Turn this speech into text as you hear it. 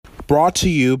Brought to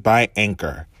you by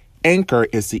Anchor. Anchor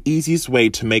is the easiest way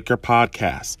to make your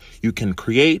podcast. You can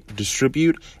create,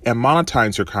 distribute, and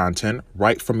monetize your content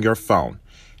right from your phone.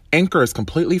 Anchor is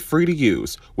completely free to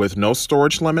use with no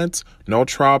storage limits, no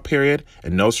trial period,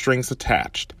 and no strings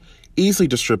attached. Easily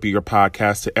distribute your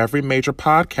podcast to every major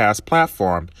podcast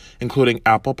platform, including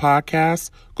Apple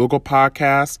Podcasts, Google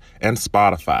Podcasts, and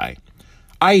Spotify.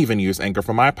 I even use Anchor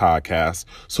for my podcast,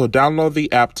 so download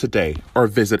the app today or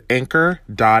visit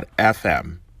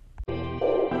anchor.fm.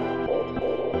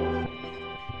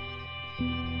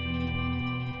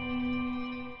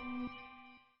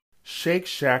 Shake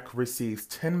Shack receives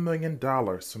 $10 million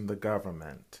from the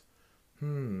government.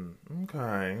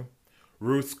 Okay.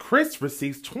 Ruth's Chris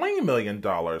receives $20 million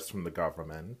from the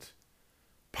government.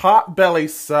 Potbelly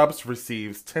Subs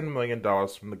receives $10 million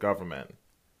from the government.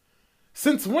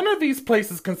 Since when are these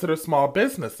places considered small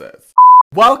businesses?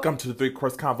 Welcome to the Three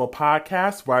Course Convo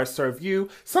podcast, where I serve you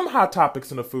some hot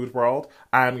topics in the food world.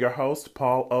 I am your host,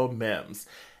 Paul O. Mims.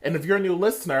 And if you're a new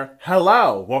listener,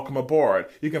 hello, welcome aboard.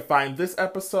 You can find this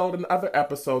episode and other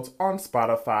episodes on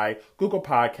Spotify, Google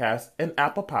Podcasts, and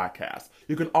Apple Podcasts.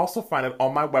 You can also find it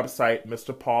on my website,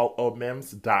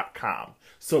 mrpaulomims.com.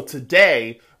 So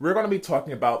today, we're going to be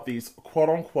talking about these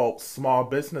quote-unquote small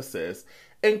businesses,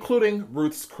 including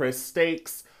Ruth's Chris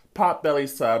Steaks, Potbelly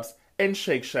Subs, and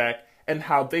Shake Shack, and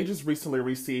how they just recently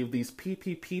received these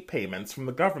PPP payments from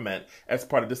the government as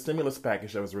part of the stimulus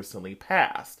package that was recently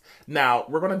passed. Now,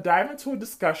 we're going to dive into a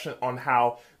discussion on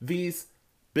how these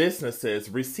businesses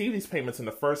receive these payments in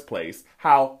the first place,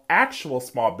 how actual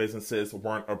small businesses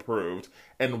weren't approved,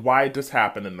 and why this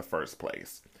happened in the first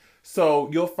place. So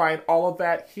you'll find all of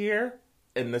that here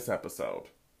in this episode.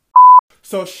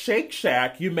 So Shake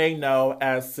Shack, you may know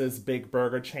as this big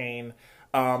burger chain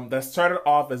that started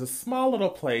off as a small little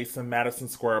place in Madison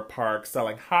Square Park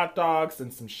selling hot dogs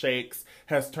and some shakes,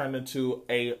 has turned into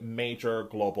a major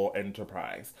global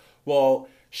enterprise. Well,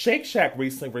 Shake Shack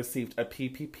recently received a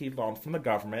PPP loan from the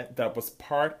government that was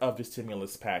part of the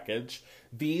stimulus package.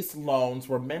 These loans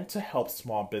were meant to help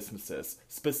small businesses,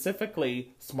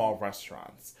 specifically small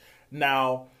restaurants.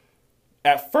 Now,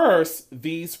 at first,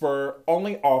 these were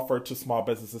only offered to small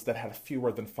businesses that had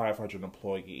fewer than 500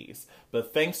 employees.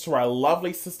 But thanks to our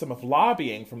lovely system of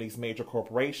lobbying from these major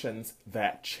corporations,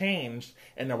 that changed,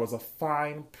 and there was a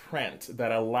fine print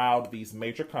that allowed these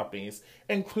major companies,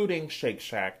 including Shake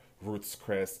Shack, Ruth's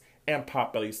Chris, and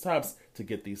Potbelly Subs, to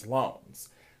get these loans.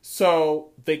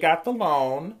 So they got the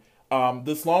loan.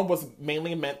 This loan was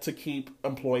mainly meant to keep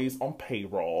employees on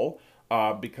payroll.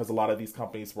 Because a lot of these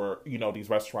companies were, these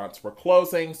restaurants were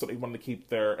closing, so they wanted to keep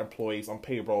their employees on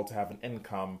payroll to have an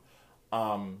income.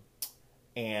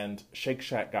 And Shake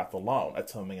Shack got the loan, a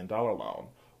 $10 million loan.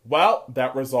 Well,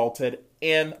 that resulted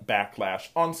in backlash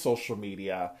on social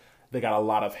media. They got a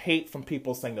lot of hate from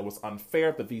people saying that it was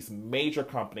unfair that these major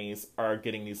companies are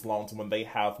getting these loans when they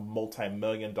have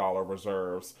multi-million-dollar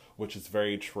reserves, which is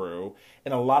very true.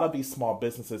 And a lot of these small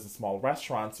businesses and small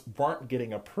restaurants weren't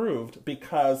getting approved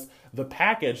because the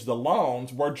package, the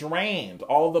loans, were drained.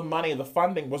 All the money, the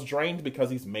funding was drained because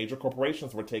these major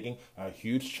corporations were taking a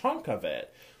huge chunk of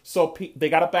it. So they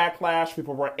got a backlash,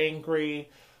 people were angry.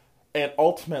 And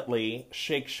ultimately,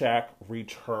 Shake Shack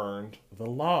returned the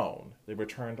loan. They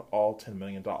returned all $10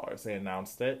 million. They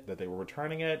announced it, that they were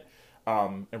returning it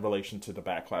in relation to the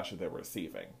backlash that they were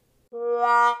receiving.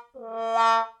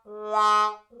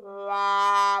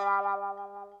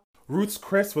 Ruth's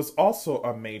Chris was also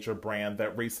a major brand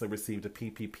that recently received a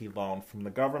PPP loan from the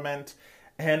government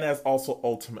and has also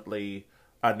ultimately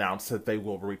announced that they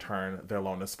will return their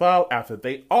loan as well after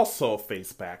they also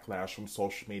faced backlash from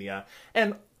social media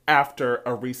and after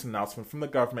a recent announcement from the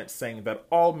government saying that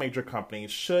all major companies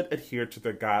should adhere to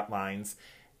their guidelines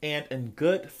and in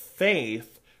good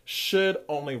faith should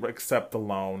only accept the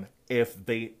loan if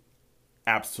they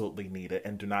absolutely need it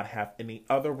and do not have any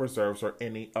other reserves or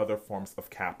any other forms of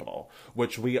capital,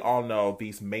 which we all know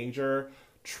these major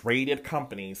traded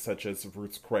companies such as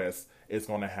Ruth's Chris is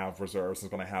going to have reserves, is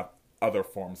going to have other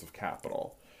forms of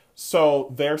capital.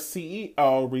 So their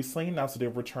CEO recently announced that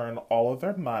they've returned all of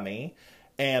their money,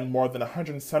 and more than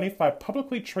 175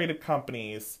 publicly traded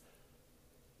companies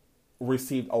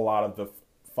received a lot of the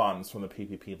funds from the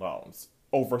PPP loans.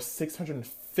 Over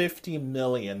 $650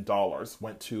 million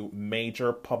went to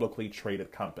major publicly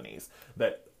traded companies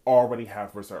that already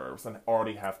have reserves and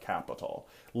already have capital,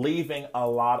 leaving a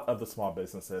lot of the small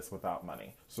businesses without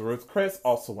money. So Ruth's Chris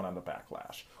also went under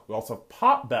backlash. We also have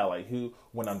Potbelly, who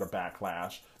went under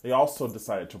backlash. They also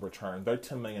decided to return their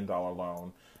 $10 million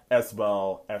loan as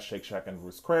well as Shake Shack and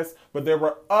Ruth's Chris. But there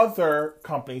were other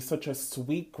companies such as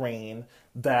Sweetgreen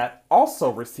that also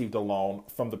received a loan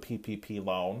from the PPP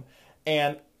loan.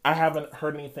 And I haven't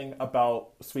heard anything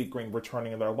about Sweetgreen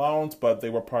returning their loans, but they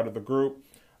were part of the group.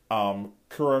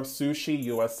 Kura Sushi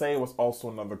USA was also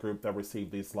another group that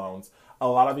received these loans. A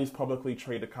lot of these publicly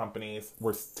traded companies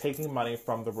were taking money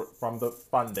from the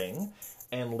funding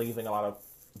and leaving a lot of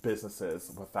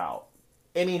businesses without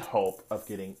any hope of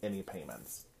getting any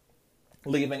payments,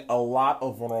 leaving a lot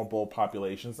of vulnerable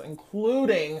populations,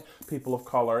 including people of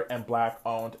color and black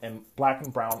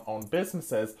and brown owned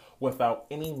businesses, without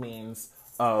any means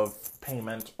of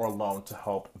payment or loan to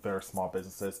help their small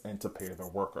businesses and to pay their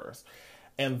workers.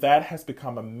 And that has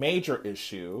become a major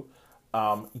issue.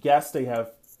 Yes, they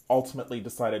have ultimately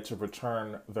decided to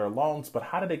return their loans, but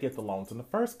how did they get the loans in the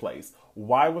first place?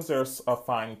 Why was there a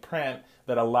fine print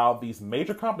that allowed these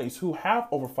major companies who have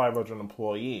over 500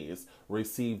 employees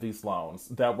receive these loans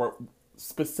that were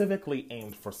specifically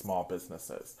aimed for small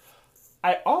businesses?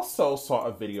 I also saw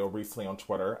a video recently on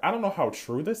Twitter. I don't know how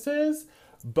true this is,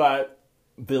 but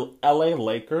the LA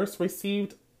Lakers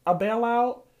received a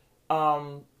bailout,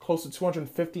 close to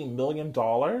 $250 million.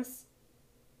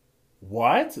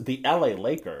 What? The LA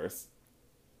Lakers?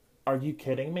 Are you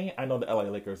kidding me? I know the LA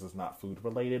Lakers is not food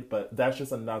related, but that's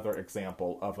just another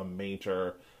example of a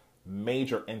major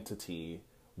entity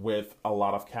with a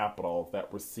lot of capital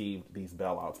that received these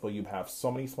bailouts. But you have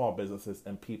so many small businesses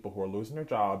and people who are losing their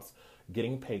jobs,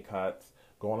 getting pay cuts,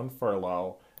 going on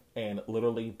furlough, and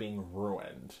literally being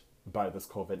ruined by this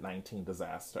COVID-19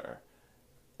 disaster.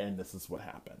 And this is what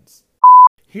happens.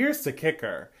 Here's the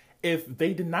kicker. If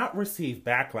they did not receive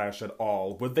backlash at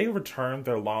all, would they return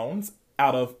their loans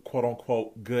out of quote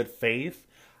unquote good faith?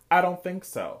 I don't think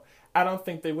so. I don't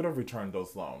think they would have returned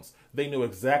those loans. They knew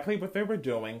exactly what they were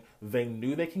doing. They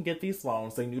knew they can get these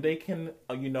loans. They knew they can,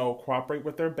 cooperate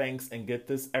with their banks and get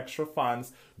this extra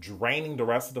funds, draining the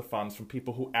rest of the funds from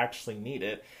people who actually need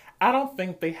it. I don't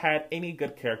think they had any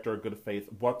good character or good faith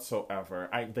whatsoever.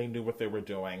 They knew what they were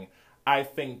doing. I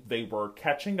think they were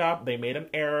catching up. They made an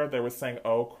error. They were saying,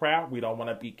 oh crap, we don't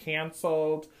want to be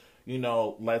canceled.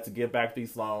 Let's give back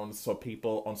these loans so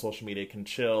people on social media can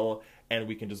chill and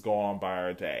we can just go on by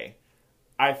our day.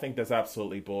 I think that's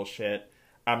absolutely bullshit.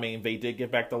 I mean, they did give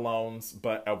back the loans,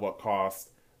 but at what cost?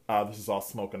 This is all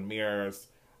smoke and mirrors.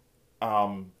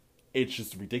 It's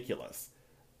just ridiculous.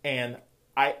 And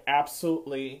I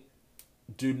absolutely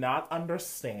do not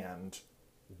understand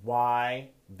why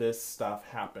this stuff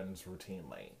happens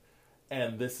routinely.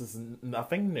 And this is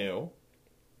nothing new.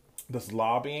 This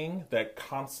lobbying that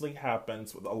constantly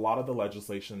happens with a lot of the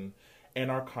legislation in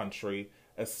our country,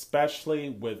 especially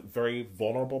with very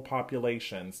vulnerable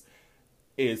populations,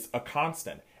 is a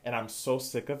constant. And I'm so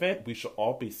sick of it. We should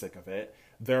all be sick of it.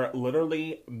 There are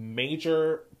literally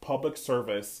major public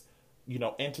service,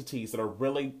 entities that are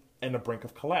really in the brink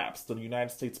of collapse. The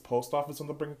United States Post Office is on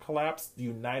the brink of collapse. The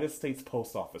United States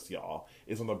Post Office, y'all,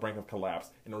 is on the brink of collapse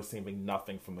and receiving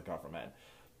nothing from the government.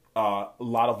 A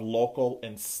lot of local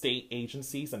and state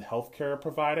agencies and healthcare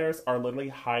providers are literally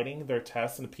hiding their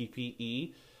tests and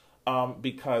PPE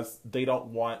because they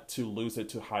don't want to lose it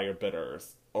to higher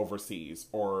bidders overseas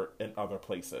or in other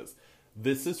places.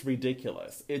 This is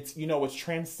ridiculous. It's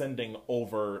transcending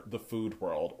over the food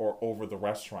world or over the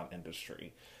restaurant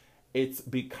industry. It's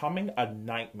becoming a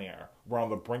nightmare. We're on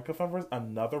the brink of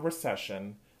another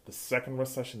recession, the second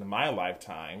recession in my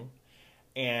lifetime,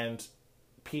 and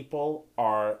people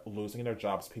are losing their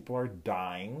jobs. People are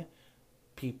dying.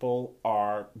 People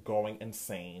are going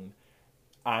insane.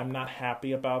 I'm not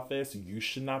happy about this. You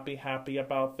should not be happy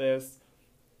about this.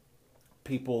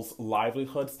 People's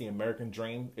livelihoods, the American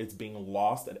dream, is being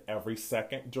lost at every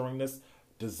second during this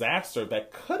disaster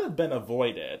that could have been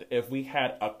avoided if we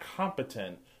had a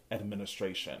competent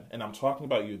administration. And I'm talking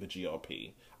about you, the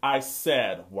GOP. I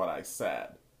said what I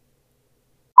said.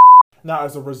 Now,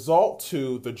 as a result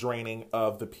to the draining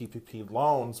of the PPP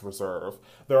loans reserve,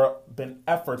 there have been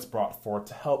efforts brought forth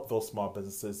to help those small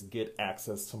businesses get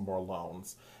access to more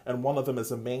loans. And one of them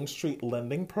is a Main Street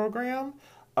lending program.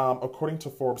 According to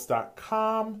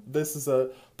Forbes.com, this is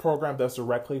a program that's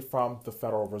directly from the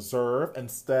Federal Reserve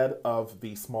instead of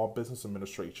the Small Business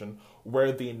Administration,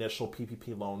 where the initial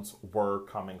PPP loans were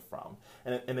coming from.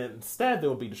 And instead, they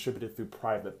will be distributed through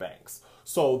private banks.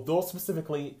 So those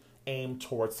specifically aim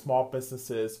towards small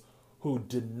businesses who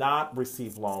did not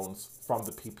receive loans from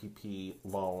the PPP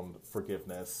loan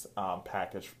forgiveness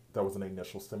package that was an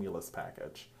initial stimulus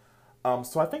package.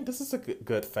 So I think this is a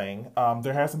good thing.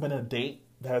 There hasn't been a date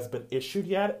that has been issued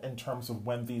yet in terms of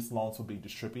when these loans will be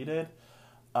distributed.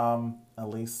 At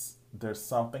least there's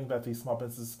something that these small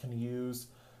businesses can use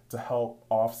to help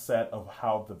offset of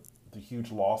how the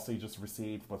huge loss they just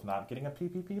received with not getting a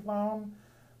PPP loan.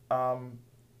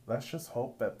 Let's just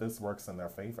hope that this works in their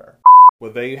favor.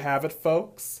 Well, there you have it,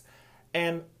 folks.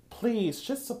 And please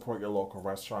just support your local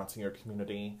restaurants in your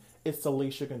community. It's the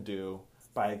least you can do.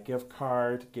 Buy a gift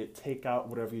card, get takeout,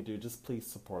 whatever you do, just please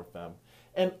support them.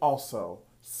 And also,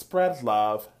 spread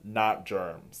love, not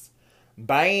germs.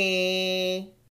 Bye!